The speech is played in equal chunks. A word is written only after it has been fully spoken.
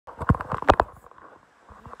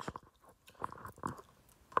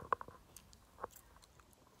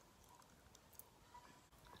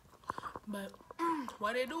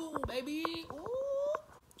What it do, baby? Ooh.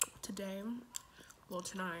 Today, well,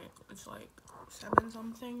 tonight, it's like 7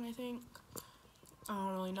 something, I think. I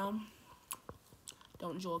don't really know.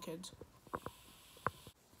 Don't jewel, kids.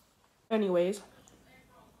 Anyways,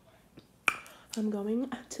 I'm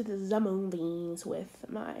going to the movies with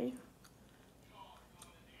my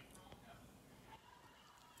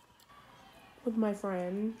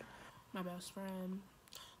friend, my best friend.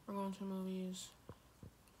 We're going to the movies.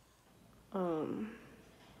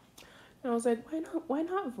 And I was like, why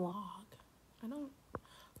not vlog? I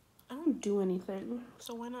don't do anything,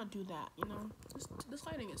 so why not do that, you know? This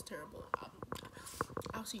lighting is terrible.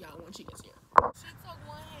 I'll see y'all when she gets here. She took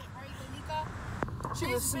one hit, right, Danica? She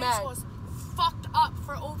was smacked. Was fucked up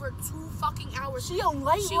for over 2 fucking hours. She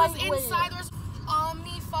was inside. There's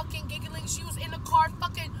me fucking giggling. She was in the car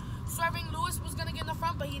fucking swerving. Lewis was gonna get in the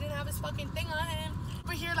front, but he didn't have his fucking thing on him.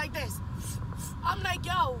 We're here like this. I'm like,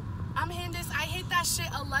 yo, I'm hitting this. I hit that shit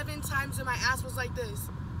 11 times and my ass was like this.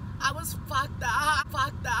 I was fucked up.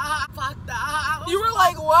 You were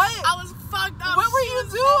like, what? I was fucked up. What were you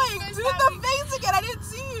doing? Do the face again. I didn't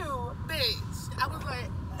see you. Bitch. I was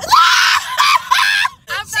like...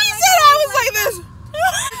 She said I was like this.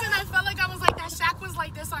 And I felt like I was like that. Shaq was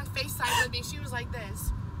like this on FaceTime with me. She was like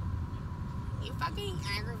this. You fucking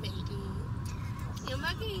aggravating. You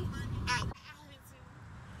fucking aggravating.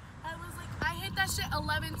 I was like, I hit that shit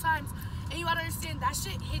 11 times. And you gotta understand, that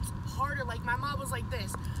shit hits harder. Like, my mom was like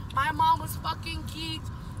this. My mom was fucking geeked.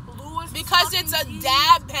 Lewis because it's a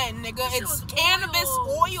dab pen, nigga. It's cannabis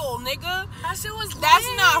oil, nigga. That shit was That's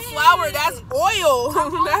lit. not flour, that's oil.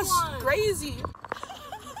 That's crazy.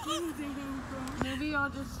 Maybe I'll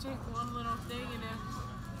just take one little thing, and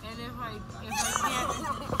if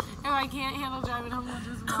I can't handle driving, I'm gonna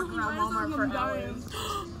just walk around Walmart for hours.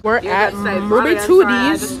 We're at movie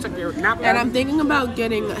 2Ds, and I'm thinking about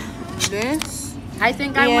getting this. I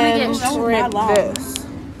think I want to get shrimp. This.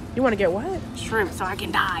 You want to get what? Shrimp, so I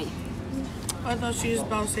can die. I thought she was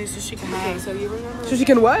about to say so she can have. So you remember? So she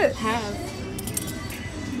can what? Have.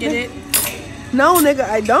 Get it? No, nigga,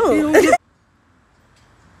 I don't.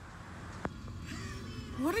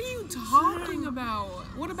 What are you talking about?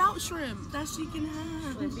 What about shrimp? That she can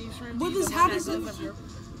have. What does how does it?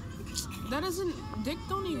 That doesn't. Dick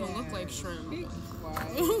don't even look like shrimp.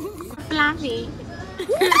 Fluffy.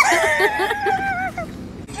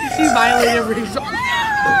 She violated everybody's.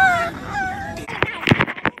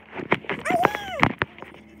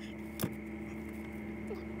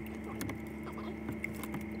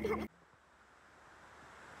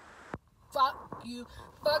 Fuck you.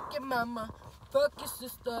 Fuck your mama. Fuck your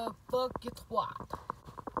sister. Fuck your twat.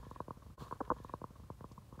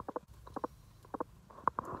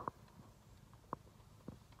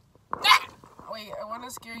 Wait, I want to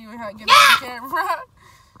scare you and get on the camera.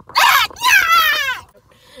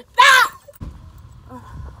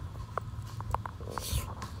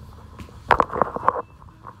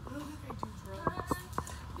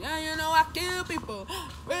 Yeah, you know I kill people,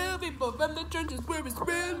 real people from the trenches where it's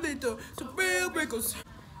real little to real wrinkles.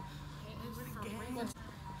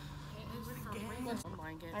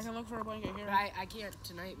 I can look for a blanket here. But I can't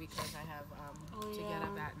tonight because I have to get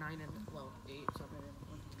up at 9 and 8 something.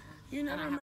 You never.